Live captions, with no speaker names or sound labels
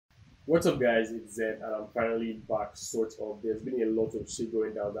What's up, guys? It's Zen, and I'm finally back, sort of. There's been a lot of shit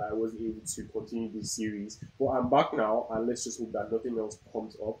going down that I wasn't able to continue this series. But I'm back now, and let's just hope that nothing else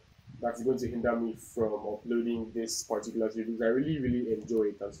comes up that's going to hinder me from uploading this particular series. I really enjoy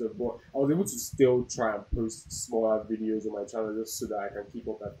it and stuff. But I was able to still try and post smaller videos on my channel just so that I can keep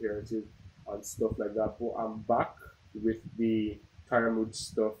up appearances and stuff like that. But I'm back with the career mode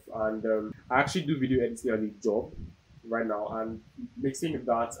stuff, and I actually do video editing as a job right now, and mixing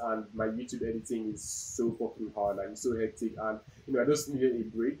that and my YouTube editing is so fucking hard and so hectic, and I just needed a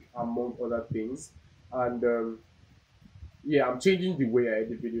break among other things. And yeah, I'm changing the way I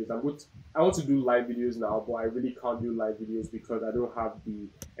edit videos. I want to do live videos now, but I really can't do live videos because I don't have the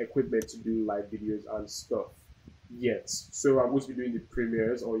equipment to do live videos and stuff yet. So I'm going to be doing the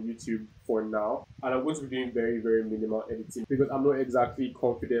premieres on YouTube for now, and I'm going to be doing very minimal editing because I'm not exactly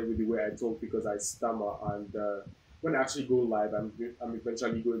confident with the way I talk because I stammer, and when I actually go live, I'm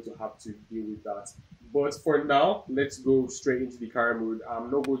eventually going to have to deal with that. But for now, let's go straight into the career mode. I'm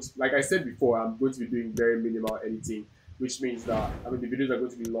not going to, like I said before, I'm going to be doing very minimal editing, which means that the videos are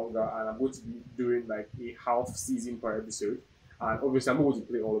going to be longer, and I'm going to be doing like a half season per episode. And obviously, I'm going to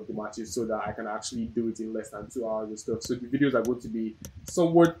play all of the matches so that I can actually do it in less than 2 hours and stuff. So the videos are going to be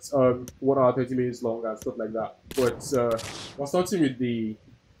somewhat 1 hour 30 minutes long and stuff like that. But we're starting with the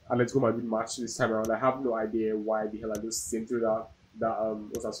Atletico Madrid match this time around. I have no idea why the hell I just sent through that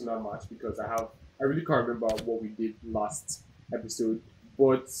Osasuna match because I really can't remember what we did last episode.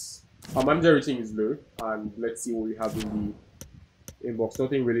 But our manager rating is low, and let's see what we have in the inbox.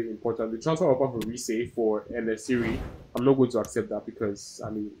 Nothing really important. The transfer offer for Rise for NSiri, I'm not going to accept that because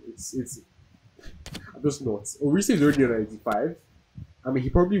it's I'm just not. Rise is already on 85. He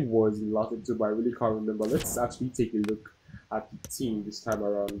probably was in the last episode, but I really can't remember. Let's actually take a look at the team this time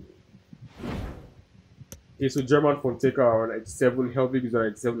around. Okay, so German Fonseca are on 87, Helvig is on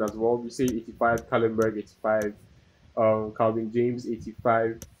 87 as well. We say 85, Kallenberg 85, Calvin James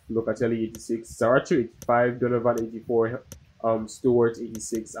 85, Locatelli 86, Saracho 85, Donovan 84, Stewart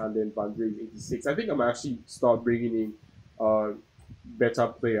 86, and then Van Dijk 86. I think I'm actually start bringing in better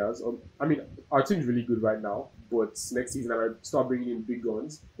players. Our team is really good right now, but next season I might start bringing in big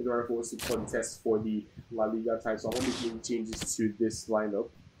guns in order for us to contest for the La Liga title. So I want to make changes to this lineup.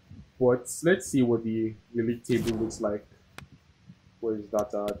 But let's see what the league table looks like. Where is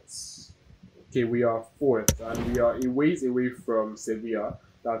that at? Okay, we are 4th, and we are a ways away from Sevilla.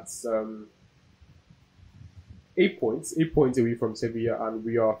 That's 8 points away from Sevilla, and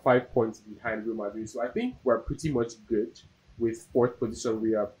we are 5 points behind Real Madrid. So I think we're pretty much good. With 4th position,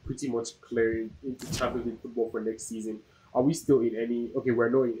 we are pretty much clearing into Champions League football for next season. Are we still in any? Okay, we're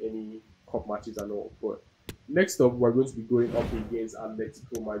not in any cup matches at all. But next up, we're going to be going up against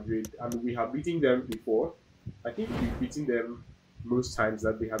Atletico Madrid. We have beaten them before. I think we've beaten them most times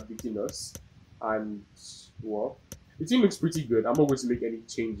that they have beaten us. And well, the team looks pretty good. I'm not going to make any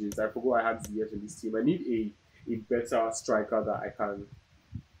changes. I forgot I had Ziyech in this team. I need a better striker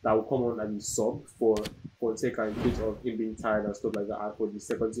that will come on and be sub for Fonseca in case of him being tired and stuff like that, and for the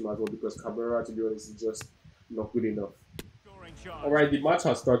second team as well, because Cabrera, to be honest, is just not good enough. Alright, the match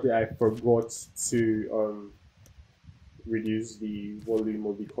has started. I forgot to reduce the volume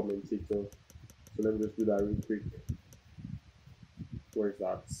of the commentator. So let me just do that real quick. Where is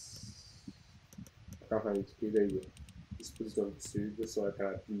that? I can't find it. Okay, there you go. Just put it on 2 just so I can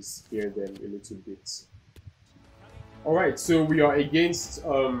at least hear them a little bit. Alright, so we are against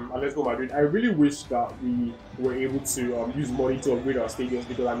Atletico Madrid. I really wish that we were able to use money to upgrade our stadiums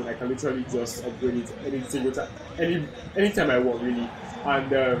because I can literally just upgrade it any single time, anytime I want, really.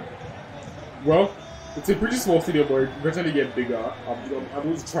 And well, it's a pretty small stadium, but it eventually get bigger. I'm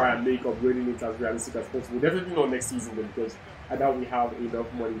going to try and make upgrading it as realistic as possible. Definitely not next season though, because I doubt we have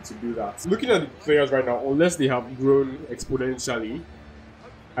enough money to do that. Looking at the players right now, unless they have grown exponentially,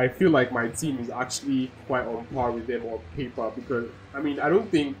 I feel like my team is actually quite on par with them on paper because I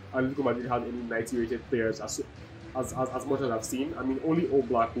don't think Atletico Madrid has any 90 rated players as much as I've seen. Only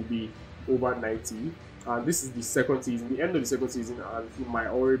Oblak will be over 90, and this is the second season, the end of the second season, and he might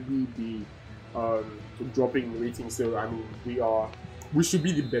already be dropping ratings. So we should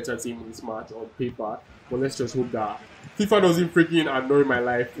be the better team in this match on paper, but let's just hope that FIFA doesn't freaking annoy my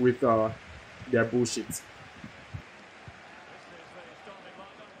life with their bullshit.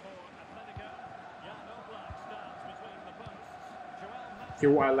 Okay,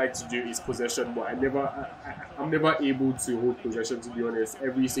 what I like to do is possession, but I'm never able to hold possession, to be honest.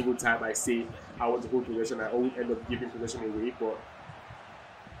 Every single time I say I want to hold possession, I always end up giving possession away. But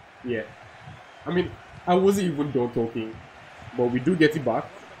yeah, I wasn't even done talking, but we do get it back,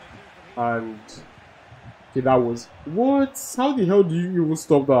 and Okay, that was what? How the hell do you even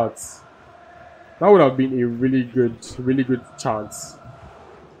stop that? That would have been a really good chance.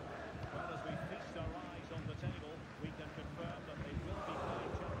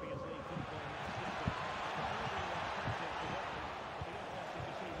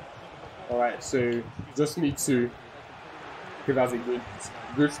 Alright, so just need to give us a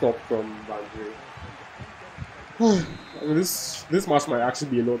good stop from Bandre. I mean, this match might actually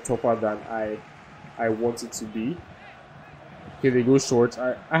be a lot tougher than I want it to be. Okay, they go short.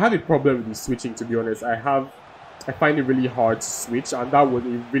 I have a problem with the switching, to be honest. I find it really hard to switch, and that was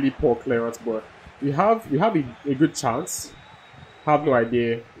a really poor clearance. But we have a good chance. Have no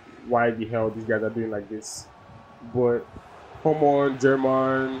idea why the hell these guys are doing like this. But come on,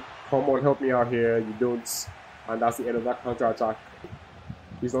 German, come on, help me out here. You don't, and that's the end of that counter attack.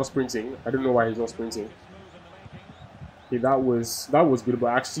 He's not sprinting. I don't know why he's not sprinting. Okay, that was good, but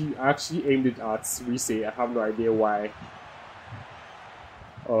I actually aimed it at Rise. I have no idea why.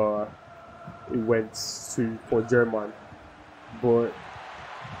 It went for German, but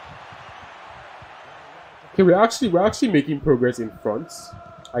okay, we're actually making progress in front,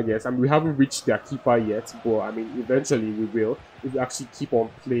 I guess. I mean, we haven't reached their keeper yet, but I mean, eventually we will if we actually keep on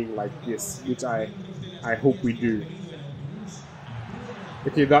playing like this, which I hope we do.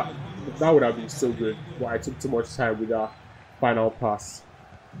 Okay, that would have been so good, but I took too much time with our final pass.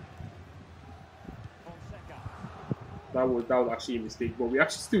 That was actually a mistake, but we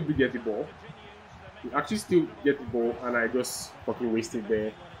actually still do get the ball. We actually still get the ball, and I just fucking wasted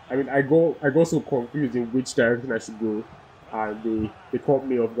there. I mean, I got so confused in which direction I should go, and they caught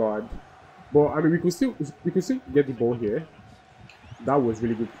me off guard. But I mean, we could still get the ball here. That was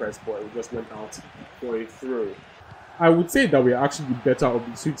really good press, but it just went out for a throw. I would say that we're actually the better of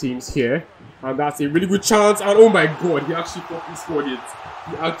the two teams here, and that's a really good chance. And oh my god, he actually fucking scored it.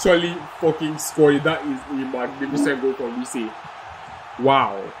 He actually fucking scored it. That is a magnificent goal from Rise.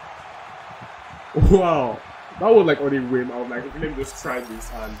 Wow. Wow. That was like on a whim. I was like, okay, let me just try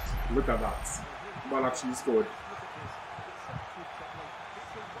this, and look at that. Man actually scored.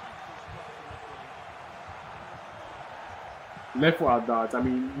 Left foot at that. I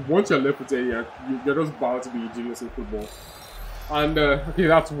mean, once you're left footed, you're just bound to be a genius in football. And okay,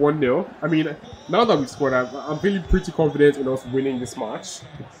 that's 1-0. I mean, now that we scored, I'm feeling pretty confident in us winning this match.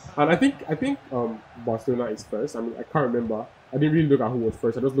 And I think Barcelona is first. I mean, I can't remember. I didn't really look at who was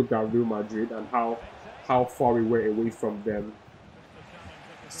first. I just looked at Real Madrid and how far we were away from them.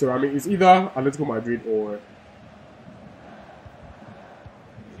 So I mean, it's either Atletico Madrid or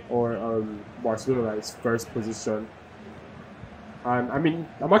Barcelona that is first position. And I mean,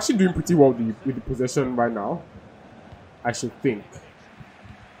 I'm actually doing pretty well with the possession right now, I should think.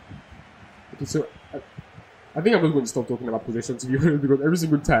 Okay, so I think I'm just going to stop talking about possession, to be honest, because every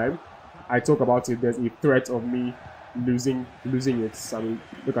single time I talk about it, there's a threat of me losing it. I mean,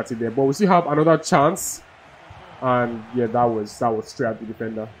 look at it there. But we still have another chance, and yeah, that was straight at the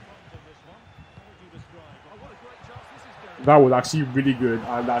defender. That was actually really good,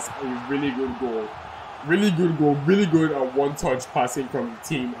 and that's a really good goal. Really good goal, really good one-touch passing from the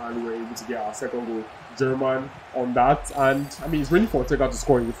team, and we were able to get our second goal. German on that, and I mean, it's really for Ortega to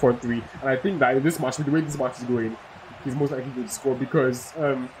score in the front three, and I think that in this match, with the way this match is going, he's most likely going to score because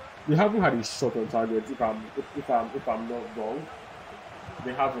we haven't had a shot on target. If I'm not wrong,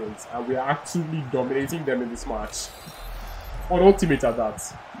 they haven't, and we are actually dominating them in this match. On ultimate at that.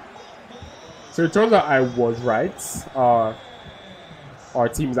 So it turns out I was right. Our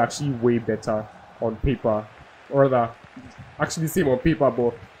team is actually way better on paper, or rather, actually the same on paper,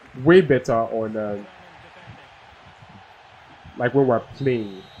 but way better on like when we're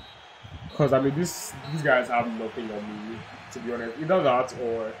playing. Because I mean, these guys have nothing on me, to be honest. Either that,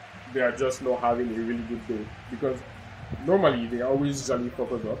 or they are just not having a really good day. Because normally they always usually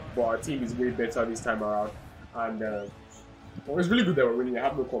focus up, but our team is way better this time around, and well, it's really good that we're winning. I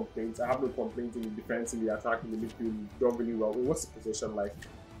have no complaints. I have no complaints in the defense, in the attack, in the midfield. We've done really well. What's the position like?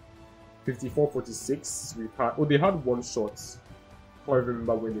 54-46. We had, oh, they had one shot. I can't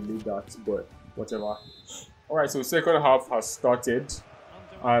remember when they made that, but whatever. Alright, so second half has started,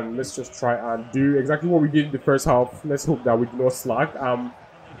 and let's just try and do exactly what we did in the first half. Let's hope that we do not slack.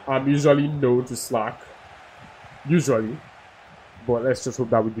 I'm usually known to slack, usually, but let's just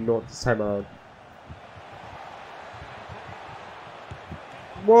hope that we do not this time around.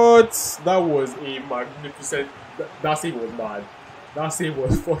 What? That was a magnificent. That save was mad. That save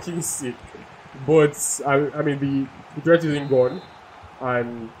was fucking sick. But I mean, the threat isn't gone,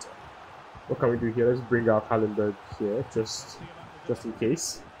 and what can we do here? Let's bring our Kallenberg here, just in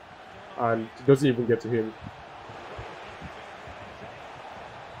case. And it doesn't even get to him.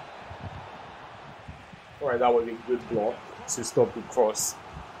 Alright. Alright, that was a good block to stop the cross.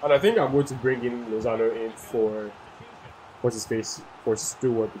 And I think I'm going to bring in Lozano in for what's his face, for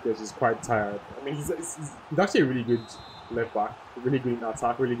Stewart, because he's quite tired. I mean, he's actually a really good left back, really good in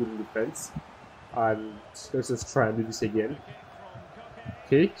attack, really good in defense. And let's just try and do this again.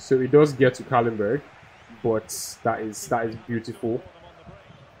 Okay, so it does get to Kallenberg, but that is beautiful.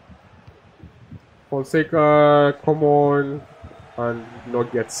 Fonseca, come on, and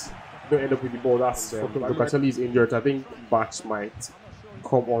don't end up with the ball. That's Locatelli is injured. I think Batch might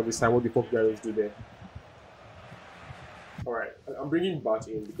come on this time. What the fuck guys do there? Alright, I'm bringing Batch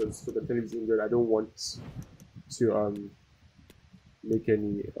in because Locatelli is injured. I don't want to make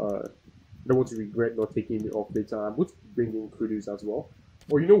any I don't want to regret not taking it off later. I'm going to bring in Kudus as well.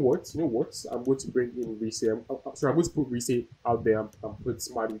 Or you know what? I'm going to bring in Reese. I'm going to put Reese out there and put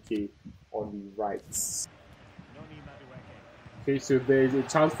Maduke on the right. Okay, so there's a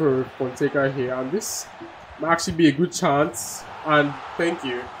chance for Fonseca here, and this might actually be a good chance. And thank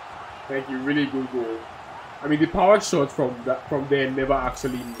you, really good goal. I mean, the power shot from there never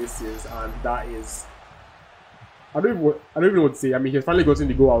actually misses, and that is, I don't even know what to say. I mean, he finally got in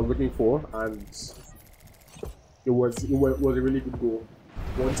the goal I was looking for, and it was a really good goal.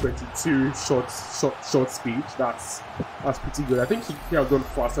 122 short speed. That's pretty good. I think he could have done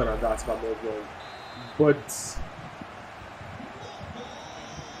faster than that if I'm not wrong. But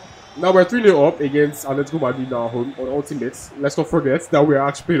now we're 3-0 up against Atletico Madrid now home on Ultimate. Let's not forget that we're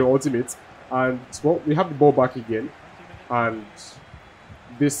actually playing on Ultimate. And well, we have the ball back again. And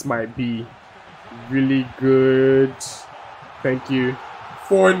this might be really good. Thank you.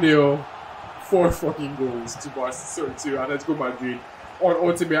 4-0. 4 fucking goals to Atletico Madrid on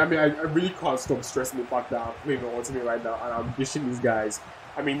Ultimate. I mean, I really can't stop stressing the fact that I'm playing on Ultimate right now and I'm dishing these guys.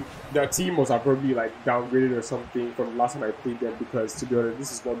 I mean, their team must have probably like downgraded or something from the last time I played them, because to be honest,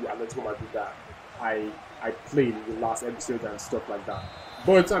 this is not the Atletico Madrid that I played in the last episode and stuff like that.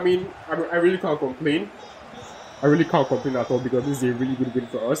 But I mean, I really can't complain. I really can't complain at all, because this is a really good win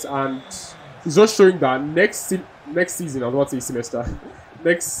for us, and it's just showing that next season, I was about to say semester,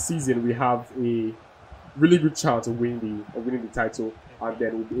 next season we have a really good chance of winning the title, and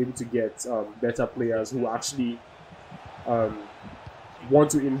then we'll be able to get better players who actually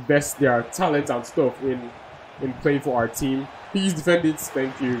want to invest their talent and stuff in playing for our team. Please defend it.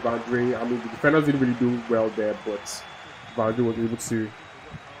 Thank you, Vandre. I mean, the defenders didn't really do well there, but Vandre was able to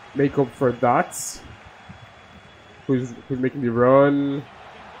make up for that. Who's making the run?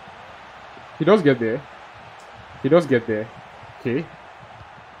 He does get there. Okay.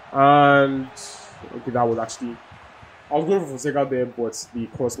 And okay, that was actually, I was going for Fonseca there, but the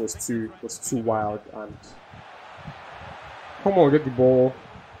cross was too wild. And come on, get the ball.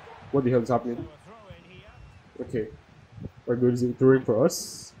 What the hell is happening? Okay, we're going to throwing for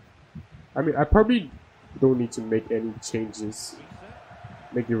us. I mean, I probably don't need to make any changes.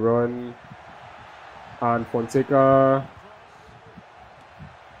 Make the run. And Fonseca.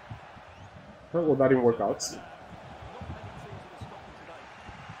 Well, that didn't work out.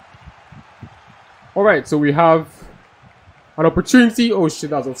 Alright, so we have an opportunity. Oh shit,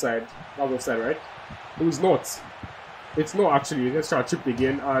 that's offside. That was offside, right? It was not. It's not actually. Let's try to chip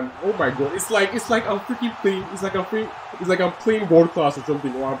again, and oh my god, it's like I'm freaking playing. It's like I'm playing world class or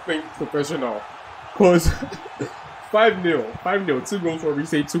something, or I'm playing professional. Cause 5-0, 2 goals for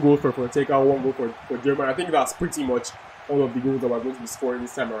Reese, 2 goals for Fonseca, 1 goal for German. I think that's pretty much all of the goals that we're going to be scoring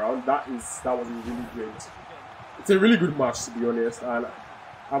this time around. That was really great. It's a really good match, to be honest, and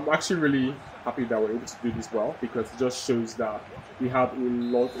I'm actually really happy that we're able to do this well, because it just shows that we have a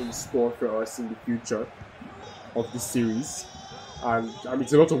lot in store for us in the future of this series. And I mean,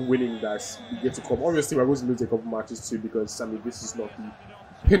 it's a lot of winning that we get to come. Obviously, we're going to lose a couple matches too, because I mean, this is not the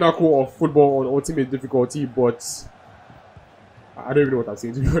pinnacle of football on ultimate difficulty, but I don't even know what I'm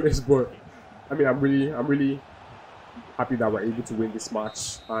saying, to be honest. But I mean, I'm really happy that we're able to win this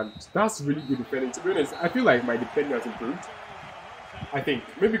match, and that's really good defending. To be honest, I feel like my defending has improved. I think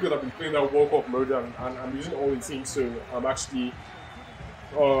maybe because I've been playing that World Cup mode and I'm using all the teams, so I'm actually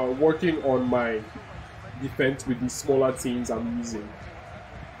working on my defense with the smaller teams I'm using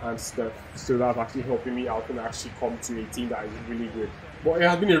and stuff. So that's actually helping me out and actually come to a team that is really good. But it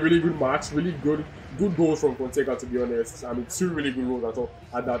has been a really good match, really good goals from Fonseca, to be honest. I mean, 2 really good goals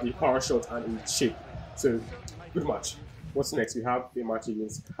at that, a power shot and a chip. So good match. What's next? We have a match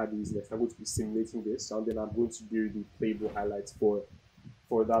against Cohetes next. I'm going to be simulating this, and then I'm going to do the playable highlights for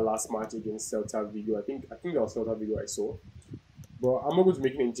that last match against Celta Vigo. I think that was Celta Vigo I saw. But I'm not going to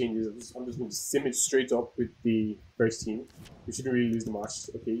make any changes. I'm just going to sim it straight up with the first team. We shouldn't really lose the match.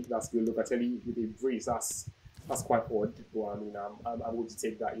 Okay, that's good. Locatelli with a brace. That's quite odd. But I mean, I'm going to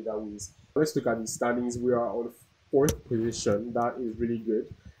take that either ways. Let's look at the standings. We are on fourth position. That is really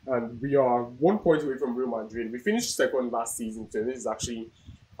good. And we are 1 point away from Real Madrid. We finished second last season, so this is actually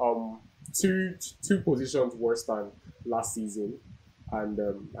um, two positions worse than last season. And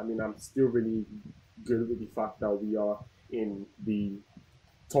I mean, I'm still really good with the fact that we are in the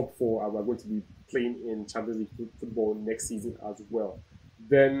top four and we're going to be playing in Champions League football next season as well.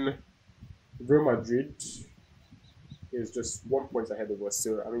 Then Real Madrid is just 1 point ahead of us.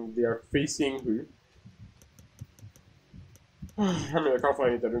 So, I mean, they are facing who? I mean, I can't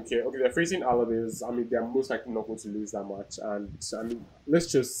find it. I don't care. Okay, they're facing Alaves. I mean, they're most likely not going to lose that much. And, I mean,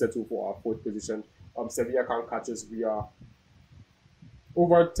 let's just settle for our fourth position. Sevilla can't catch us. We are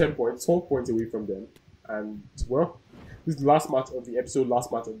over 10 points, 12 points away from them. And, well, this is the last match of the episode,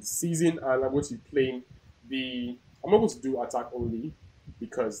 last match of the season. And I'm going to be playing the... I'm not going to do attack only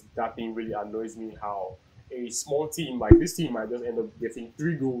because that thing really annoys me how a small team like this team might just end up getting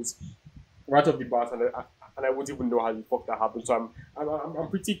 3 goals right off the bat, and I won't even know how the fuck that happened. So I'm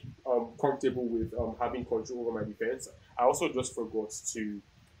pretty comfortable with having control over my defense. I also just forgot to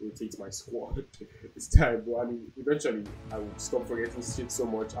rotate my squad this time, but I mean, eventually I will stop forgetting shit so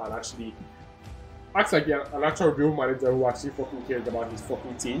much and actually act like an actual real manager who actually fucking cares about his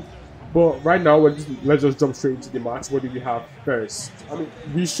fucking team. But right now, let's just jump straight into the match. What do we have first? I mean,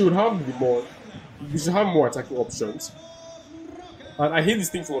 we should have more attacking options. And I hate this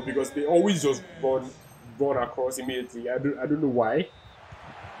thing for because they always just run across immediately. I don't know why.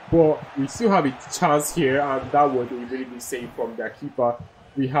 But we still have a chance here, and that was a really good save from their keeper.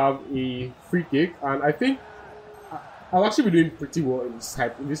 We have a free kick, and I think I'll actually be doing pretty well in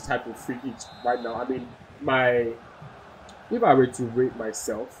this type of free kicks right now. I mean, if I were to rate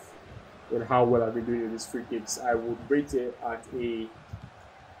myself on how well I've been doing in these free kicks, I would rate it at a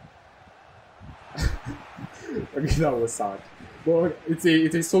okay, that was sad. But it's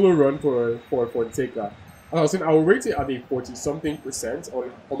a solo run for Fonseca. And I was saying I will rate it at a 40-something%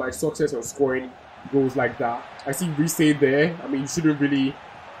 on my success on scoring goals like that. I see Reese there. I mean, you shouldn't really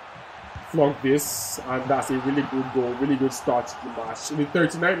flunk this, and that's a really good goal, really good start to the match. In the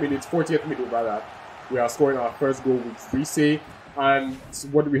 40th minute rather, we are scoring our first goal with Reese. And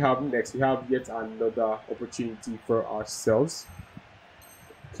what do we have next? We have yet another opportunity for ourselves.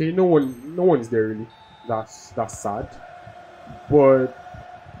 Okay, no one is there really. That's sad. But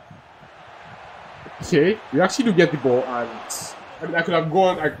okay, we actually do get the ball, and I mean I could have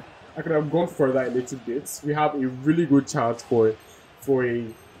gone further a little bit. We have a really good chance for a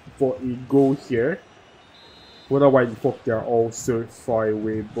goal here. I wonder why the fuck they are all so far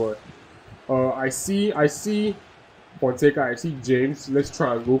away, but I see Fonseca, I see James. Let's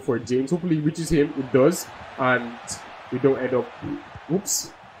try and go for James. Hopefully it reaches him. It does, and we don't end up.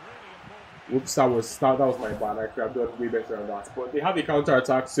 Whoops, that was my bad. I could have done way better than that. But they have a counter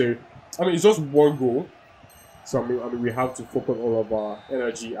attack, so I mean it's just one goal. So I mean we have to focus all of our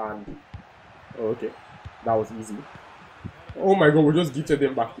energy and okay, that was easy. Oh my god, we just gifted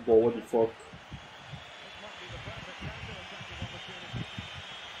them back the ball. What the fuck?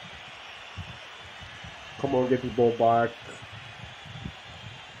 Come on, get the ball back.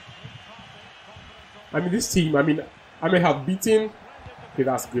 I mean this team. I mean I may have beaten. Okay,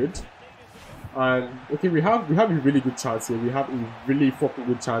 that's good. And okay, we have a really good chance here. We have a really fucking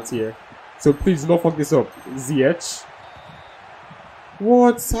good chance here. So please don't fuck this up. ZH.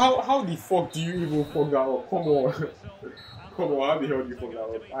 What? How the fuck do you even fuck that up? Come on. Come on, how the hell do you fuck that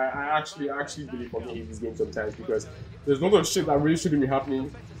up? I actually really fucking hate this game sometimes because there's a lot of shit that really shouldn't be happening.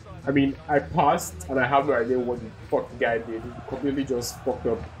 I mean, I passed and I have no idea what the fuck the guy did. He completely just fucked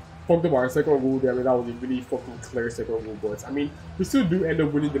up our second goal there. I mean, that was a really fucking clear second goal, but I mean, we still do end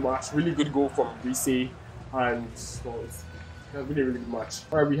up winning the match. Really good goal from Reese, and well, it's a really good match.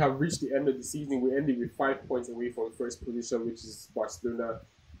 Alright, we have reached the end of the season. We ended with 5 points away from first position, which is Barcelona,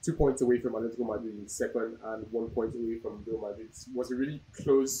 2 points away from Atletico Madrid in second, and 1 point away from Real Madrid. It was a really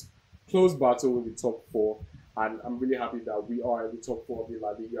close battle in the top 4. And I'm really happy that we are in the top 4 of the La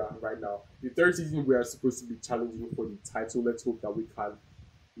Liga right now. The third season, we are supposed to be challenging for the title. Let's hope that we can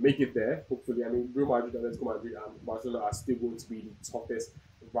make it there. Hopefully, I mean, Real Madrid, Atletico Madrid, and Barcelona are still going to be the toughest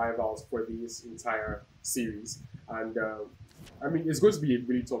rivals for this entire series. And I mean, it's going to be a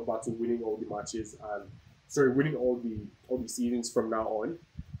really tough battle, winning all the matches and winning all the seasons from now on.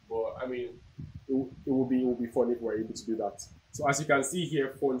 But I mean, it will be fun if we're able to do that. So as you can see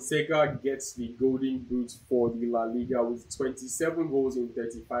here, Fonseca gets the golden boot for the La Liga with 27 goals in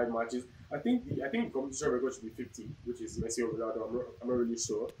 35 matches. I think the competition record should be 50, which is Messi or Ronaldo. I'm not really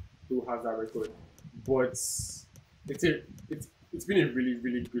sure who has that record, but it's been a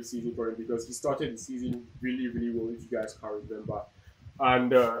really good season for him because he started the season really well, if you guys can remember.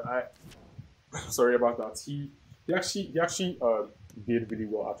 And Sorry about that. He actually did really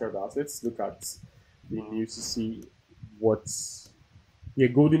well after that. Let's look at the news to see what. Yeah,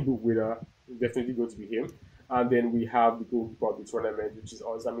 Golden Boot winner definitely going to be him. And then we have the goalkeeper of the tournament, which is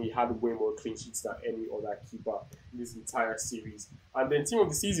us. I mean, he had way more clean sheets than any other keeper in this entire series. And then team of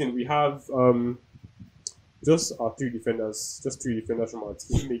the season, we have just our three defenders from our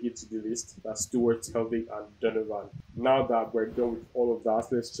team make it to the list. That's Stewart, Helvig, and Donovan. Now that we're done with all of that,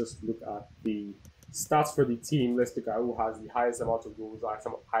 let's just look at the stats for the team. Let's look at who has the highest amount of goals,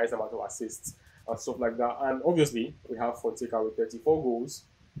 highest amount of assists, and stuff like that. And obviously, we have Fonseca with 34 goals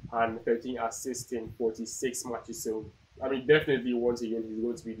and 13 assists in 46 matches. So, I mean, definitely, once again, he's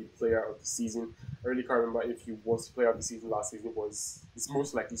going to be the player of the season. I really can't remember if he was the player of the season last season. It's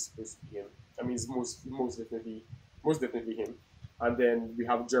most likely supposed to be him. I mean, it's most definitely him. And then we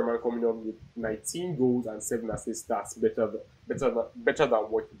have German coming up with 19 goals and 7 assists. That's better than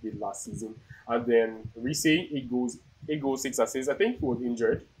what he did last season. And then Rice, 8 goals, 6 assists. I think he was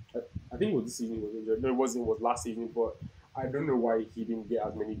injured. I think it was this season he was injured. No, it wasn't. It was last season. But I don't know why he didn't get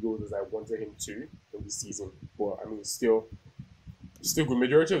as many goals as I wanted him to in this season. But I mean, still good.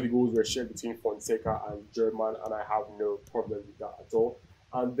 Majority of the goals were shared between Fonseca and German, and I have no problem with that at all.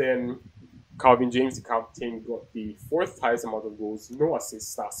 And then Calvin James, the captain, got the fourth highest amount of goals. No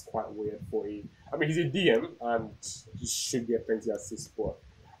assists. That's quite weird for a. I mean, he's a DM and he should get plenty of assists, but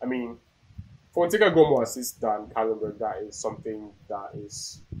I mean, Fonseca got more assists than Kallenberg. That is something that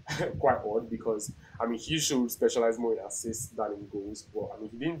is quite odd because I mean he should specialize more in assists than in goals. But I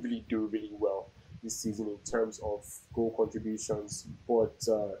mean he didn't really do really well this season in terms of goal contributions. But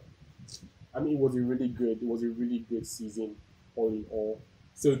I mean it was a really good season all in all.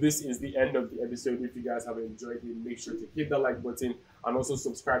 So this is the end of the episode. If you guys have enjoyed it, make sure to hit that like button and also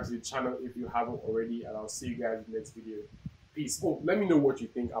subscribe to the channel if you haven't already. And I'll see you guys in the next video. Peace. Oh, let me know what you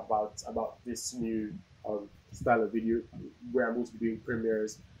think about this new style of video where I'm going to be doing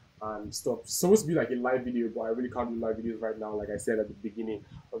premieres and stuff. It's supposed to be like a live video, but I really can't do live videos right now, like I said at the beginning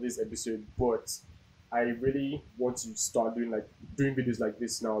of this episode. But I really want to start doing videos like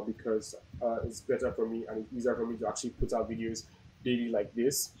this now because it's better for me and it's easier for me to actually put out videos daily like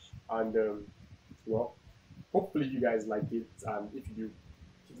this. And well, hopefully you guys like it. And if you do,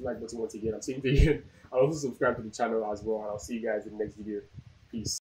 hit the like button once again. I'm saying it again. I'll also subscribe to the channel as well. And I'll see you guys in the next video. Peace.